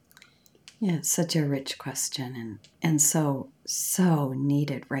 Yeah, it's such a rich question and so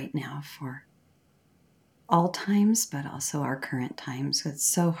needed right now for all times, but also our current times. It's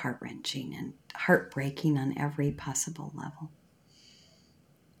so heart-wrenching and heartbreaking on every possible level.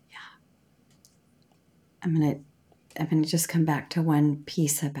 Yeah. I'm gonna just come back to one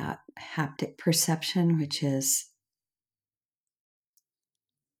piece about haptic perception, which is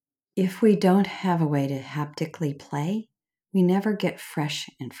if we don't have a way to haptically play, we never get fresh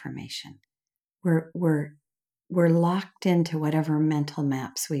information. We're locked into whatever mental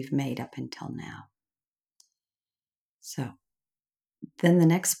maps we've made up until now. So then the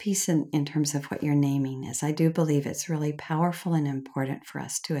next piece in terms of what you're naming is I do believe it's really powerful and important for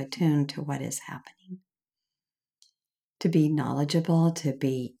us to attune to what is happening, to be knowledgeable, to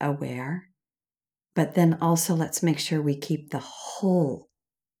be aware, but then also let's make sure we keep the whole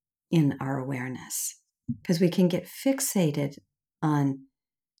in our awareness, because we can get fixated on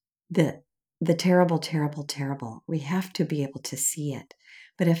the terrible, terrible, terrible. We have to be able to see it.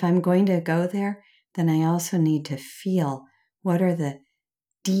 But if I'm going to go there, then I also need to feel what are the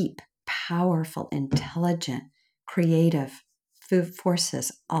deep, powerful, intelligent, creative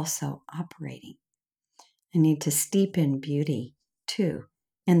forces also operating. I need to steep in beauty too,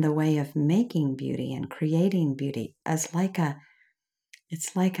 in the way of making beauty and creating beauty as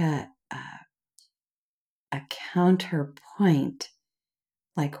it's like a counterpoint.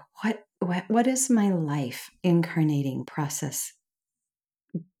 Like what is my life incarnating process?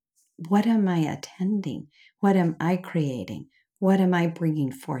 What am I attending? What am I creating? What am I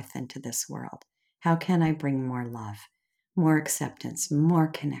bringing forth into this world? How can I bring more love, more acceptance,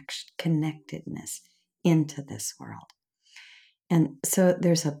 more connectedness into this world? And so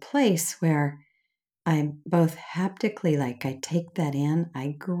there's a place where I'm both haptically, like I take that in,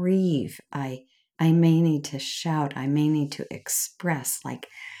 I grieve, I may need to shout, I may need to express like,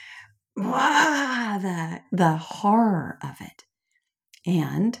 wow, the horror of it.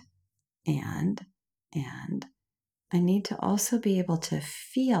 And I need to also be able to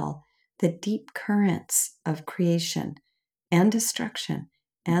feel the deep currents of creation and destruction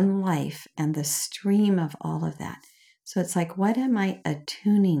and life and the stream of all of that. So it's like, what am I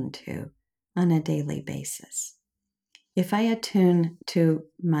attuning to on a daily basis? If I attune to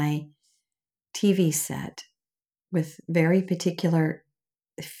my TV set with very particular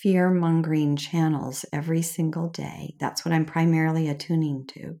fear-mongering channels every single day, that's what I'm primarily attuning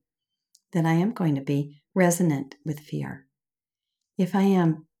to, then I am going to be resonant with fear. If I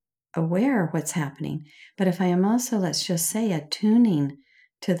am aware of what's happening, but if I am also, let's just say, attuning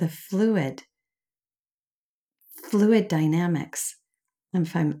to the fluid dynamics, and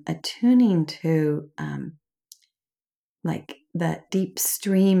if I'm attuning to like the deep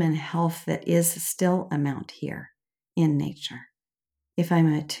stream and health that is still amount here in nature, if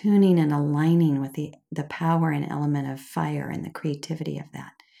I'm attuning and aligning with the power and element of fire and the creativity of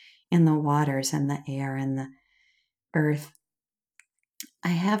that, in the waters and the air and the earth, I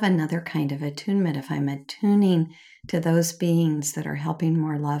have another kind of attunement. If I'm attuning to those beings that are helping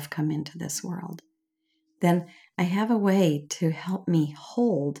more love come into this world, then I have a way to help me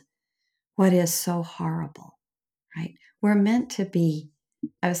hold what is so horrible, right? We're meant to be,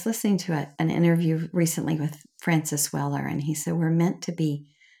 I was listening to an interview recently with Francis Weller, and he said, we're meant to be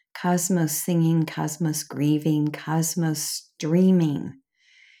cosmos singing, cosmos grieving, cosmos streaming.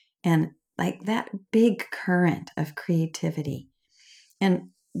 And like that big current of creativity. And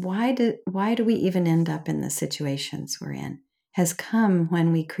why do we even end up in the situations we're in has come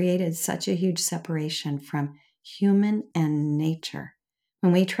when we created such a huge separation from human and nature.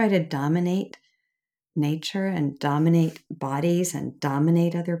 When we try to dominate nature and dominate bodies and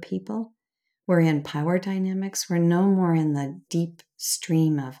dominate other people, we're in power dynamics. We're no more in the deep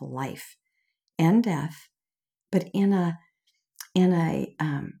stream of life and death, but in a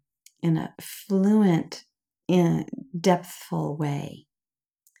fluent, depthful way.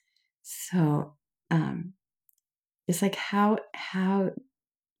 So it's like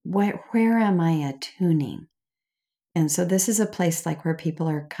where am I attuning? And so this is a place like where people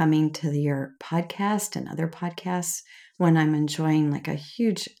are coming to your podcast and other podcasts. When I'm enjoying like a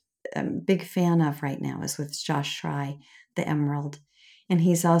huge, big fan of right now is with Josh Schrei, the Emerald. And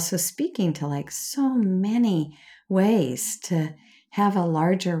he's also speaking to like so many ways to have a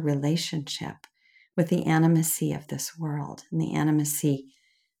larger relationship with the animacy of this world and the animacy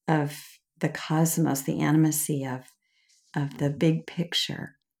of the cosmos, the animacy of the big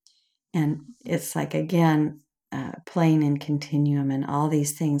picture. And it's like, again, playing in Continuum and all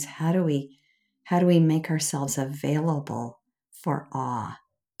these things. How do we make ourselves available for awe?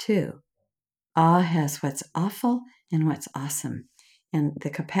 too. Awe has what's awful and what's awesome, and the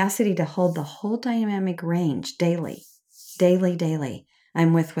capacity to hold the whole dynamic range daily.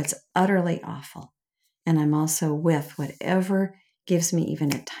 I'm with what's utterly awful, and I'm also with whatever gives me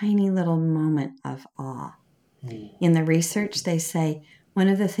even a tiny little moment of awe. In the research, they say one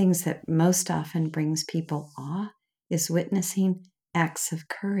of the things that most often brings people awe is witnessing acts of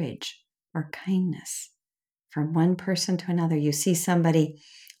courage or kindness from one person to another. You see somebody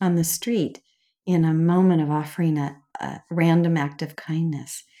on the street in a moment of offering a random act of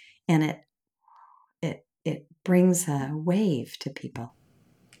kindness, and it brings a wave to people.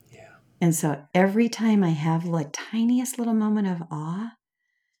 Yeah. And so every time I have the tiniest little moment of awe,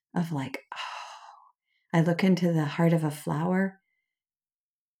 of I look into the heart of a flower,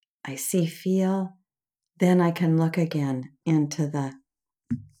 I see, feel, then I can look again into the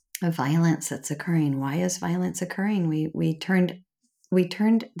violence that's occurring. Why is violence occurring? We turned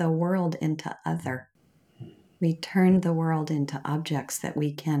the world into other. We turned the world into objects that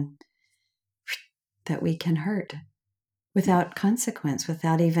we can hurt without consequence,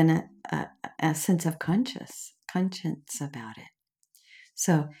 without even a sense of conscience about it.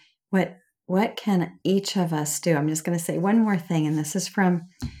 So what can each of us do? I'm just going to say one more thing, and this is from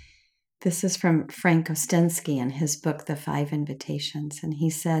Frank Ostensky in his book, The 5 Invitations. And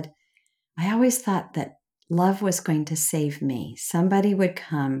he said, I always thought that love was going to save me. Somebody would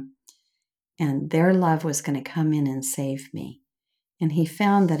come and their love was going to come in and save me. And he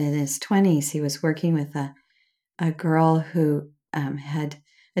found that in his 20s, he was working with a girl who had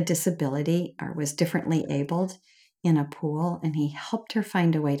a disability or was differently abled in a pool, and he helped her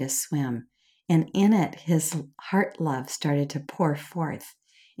find a way to swim. And in it, his heart love started to pour forth.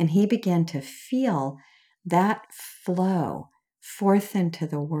 And he began to feel that flow forth into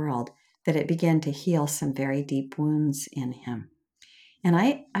the world, that it began to heal some very deep wounds in him. And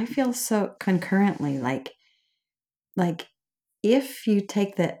I feel so concurrently like if you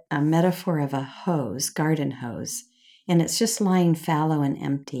take the metaphor of a hose, garden hose, and it's just lying fallow and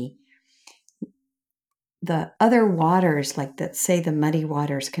empty, the other waters, say the muddy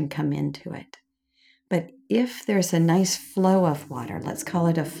waters, can come into it. But if there's a nice flow of water, let's call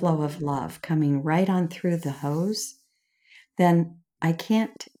it a flow of love coming right on through the hose, then I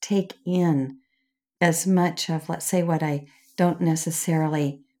can't take in as much of, let's say, what's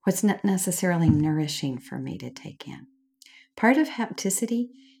not necessarily nourishing for me to take in. Part of hapticity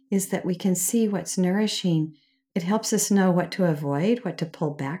is that we can see what's nourishing. It helps us know what to avoid, what to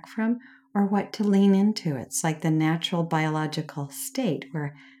pull back from, or what to lean into. It's like the natural biological state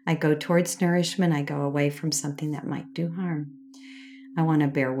where I go towards nourishment, I go away from something that might do harm. I want to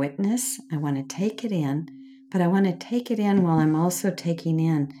bear witness, I want to take it in, but I want to take it in while I'm also taking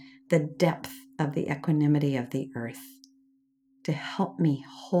in the depth of the equanimity of the earth to help me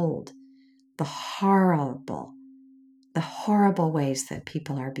hold the horrible ways that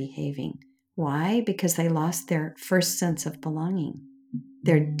people are behaving. Why? Because they lost their first sense of belonging,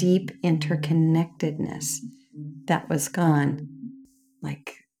 their deep interconnectedness that was gone.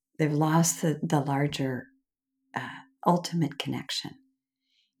 Like they've lost the larger ultimate connection.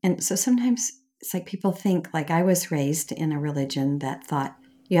 And so sometimes it's like people think, like I was raised in a religion that thought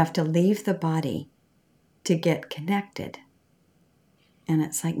you have to leave the body to get connected. And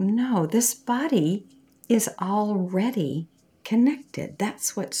it's like, no, this body is already connected.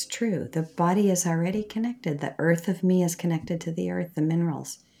 That's what's true. The body is already connected. The earth of me is connected to the earth, the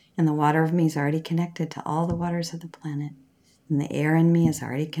minerals. And the water of me is already connected to all the waters of the planet. And the air in me is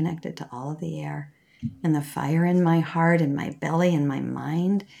already connected to all of the air. And the fire in my heart, in my belly, in my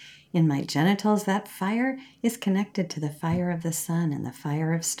mind, in my genitals, that fire is connected to the fire of the sun and the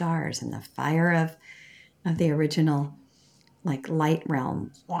fire of stars and the fire of the original light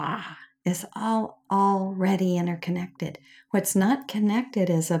realm. Wow. Is all already interconnected. What's not connected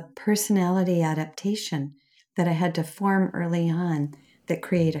is a personality adaptation that I had to form early on that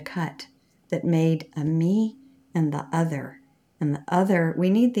create a cut, that made a me and the other. And the other, we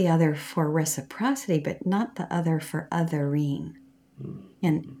need the other for reciprocity, but not the other for othering.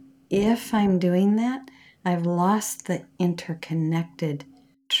 And if I'm doing that, I've lost the interconnected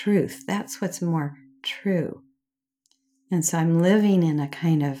truth. That's what's more true. And so I'm living in a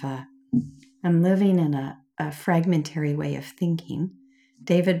kind of a fragmentary way of thinking.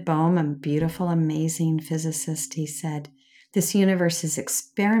 David Bohm, a beautiful, amazing physicist, he said, this universe is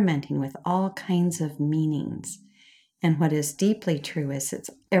experimenting with all kinds of meanings. And what is deeply true is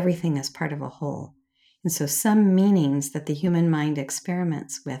everything is part of a whole. And so some meanings that the human mind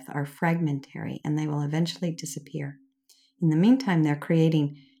experiments with are fragmentary, and they will eventually disappear. In the meantime, they're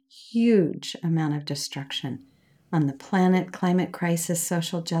creating huge amount of destruction on the planet, climate crisis,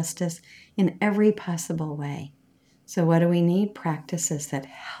 social justice, in every possible way. So what do we need? Practices that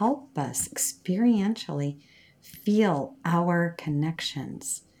help us experientially feel our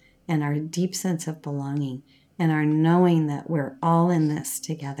connections and our deep sense of belonging and our knowing that we're all in this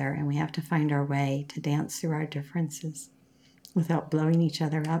together, and we have to find our way to dance through our differences without blowing each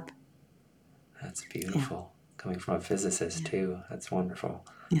other up. That's beautiful. Coming from a physicist too. That's wonderful.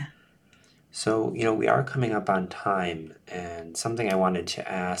 Yeah. So, we are coming up on time, and something I wanted to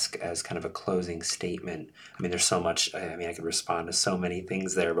ask as kind of a closing statement. I mean, there's so much, I could respond to so many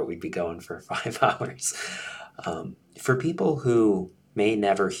things there, but we'd be going for 5 hours. For people who may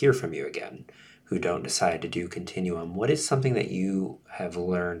never hear from you again, who don't decide to do Continuum, what is something that you have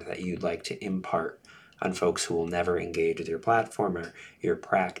learned that you'd like to impart on folks who will never engage with your platform or your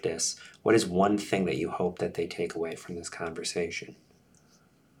practice? What is one thing that you hope that they take away from this conversation?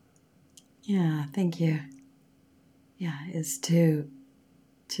 Yeah, thank you. Yeah, is to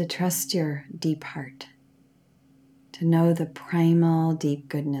trust your deep heart, to know the primal deep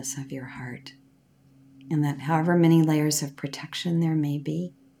goodness of your heart, and that however many layers of protection there may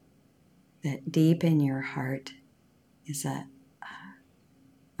be, that deep in your heart is a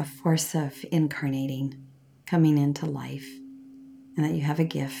force of incarnating, coming into life, and that you have a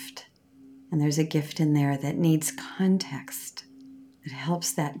gift, and there's a gift in there that needs context, that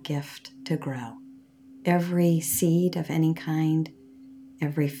helps that gift to grow. Every seed of any kind,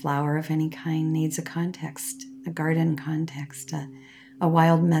 every flower of any kind needs a context, a garden context, a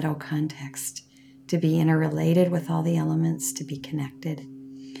wild meadow context, to be interrelated with all the elements, to be connected,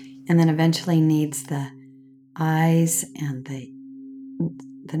 and then eventually needs the eyes and the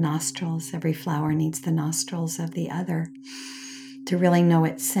nostrils. Every flower needs the nostrils of the other to really know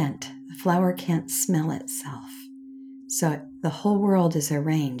its scent. The flower can't smell itself. So the whole world is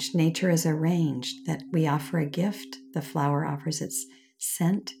arranged. Nature is arranged that we offer a gift. The flower offers its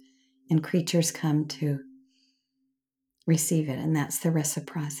scent, and creatures come to receive it. And that's the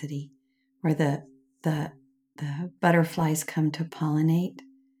reciprocity, where the butterflies come to pollinate,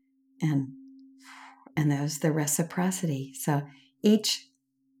 and there's the reciprocity. So each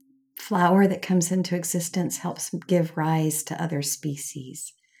flower that comes into existence helps give rise to other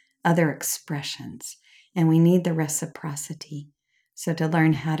species, other expressions, and we need the reciprocity. So to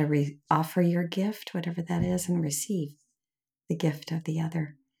learn how to offer your gift, whatever that is, and receive the gift of the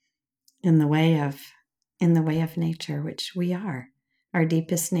other in the way of nature, which we are. Our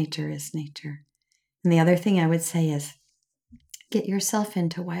deepest nature is nature. And the other thing I would say is get yourself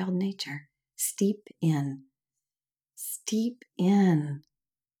into wild nature. Steep in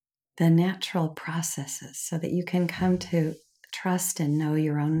the natural processes so that you can come to trust and know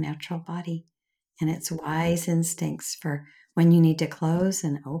your own natural body and its wise instincts for when you need to close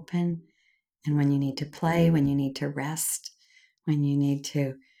and open, and when you need to play, when you need to rest, when you need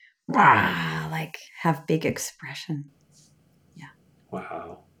to have big expression. Yeah.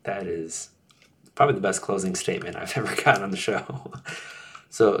 Wow, that is probably the best closing statement I've ever gotten on the show.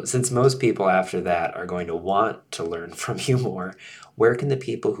 So, since most people after that are going to want to learn from you more, where can the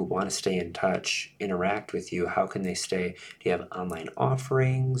people who want to stay in touch interact with you? How can they stay? Do you have online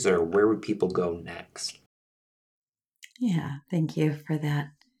offerings, or where would people go next? Yeah, thank you for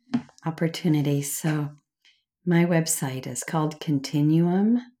that opportunity. So my website is called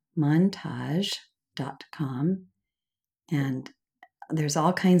continuummontage.com, and there's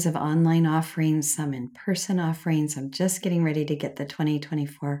all kinds of online offerings, some in-person offerings. I'm just getting ready to get the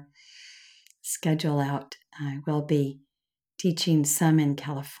 2024 schedule out. I will be teaching some in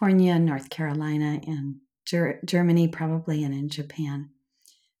California, North Carolina, and Germany probably, and in Japan.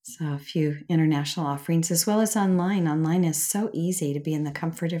 So a few international offerings, as well as online. Online is so easy to be in the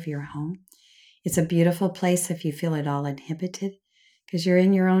comfort of your home. It's a beautiful place if you feel at all inhibited, because you're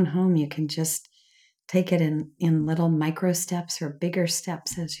in your own home. You can just take it in little micro steps or bigger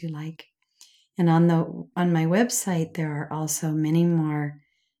steps as you like. And on my website, there are also many more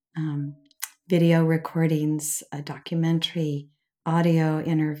video recordings, a documentary, audio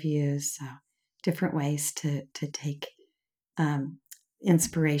interviews, different ways to take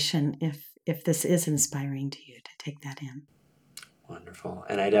inspiration if this is inspiring to you, to take that in. Wonderful.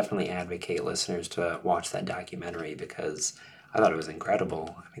 And I definitely advocate listeners to watch that documentary because I thought it was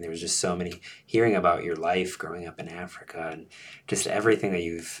incredible. I mean, there was just so many, hearing about your life growing up in Africa and just everything that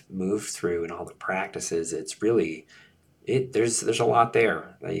you've moved through and all the practices. It's really, there's a lot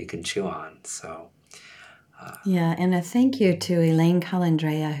there that you can chew on. So yeah, and a thank you to Elaine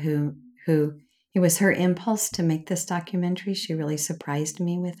Calandrea, who it was her impulse to make this documentary. She really surprised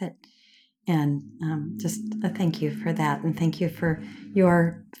me with it. And just a thank you for that. And thank you for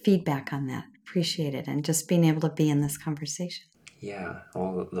your feedback on that. appreciate it, and just being able to be in this conversation. Yeah,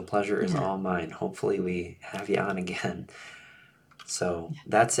 well, the pleasure is all mine. Hopefully we have you on again. So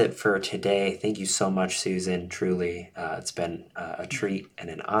that's it for today. Thank you so much, Susan. Truly, it's been a treat and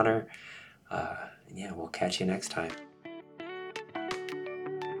an honor. Yeah, we'll catch you next time.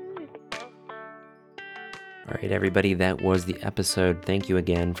 All right, everybody, that was the episode. Thank you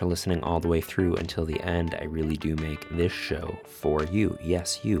again for listening all the way through until the end. I really do make this show for you.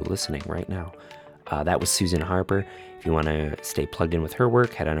 Yes, you listening right now. That was Susan Harper. If you want to stay plugged in with her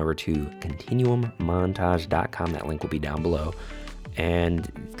work, head on over to continuummontage.com. That link will be down below. And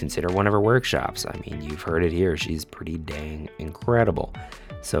consider one of her workshops. I mean, you've heard it here. She's pretty dang incredible.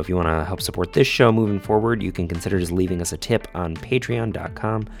 So if you want to help support this show moving forward, you can consider just leaving us a tip on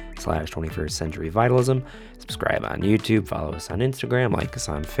patreon.com/21st Century Vitalism. Subscribe on YouTube, follow us on Instagram, like us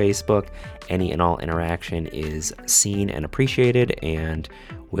on Facebook. Any and all interaction is seen and appreciated and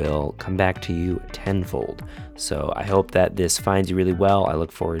will come back to you tenfold. So I hope that this finds you really well. I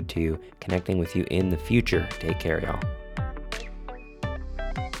look forward to connecting with you in the future. Take care, y'all.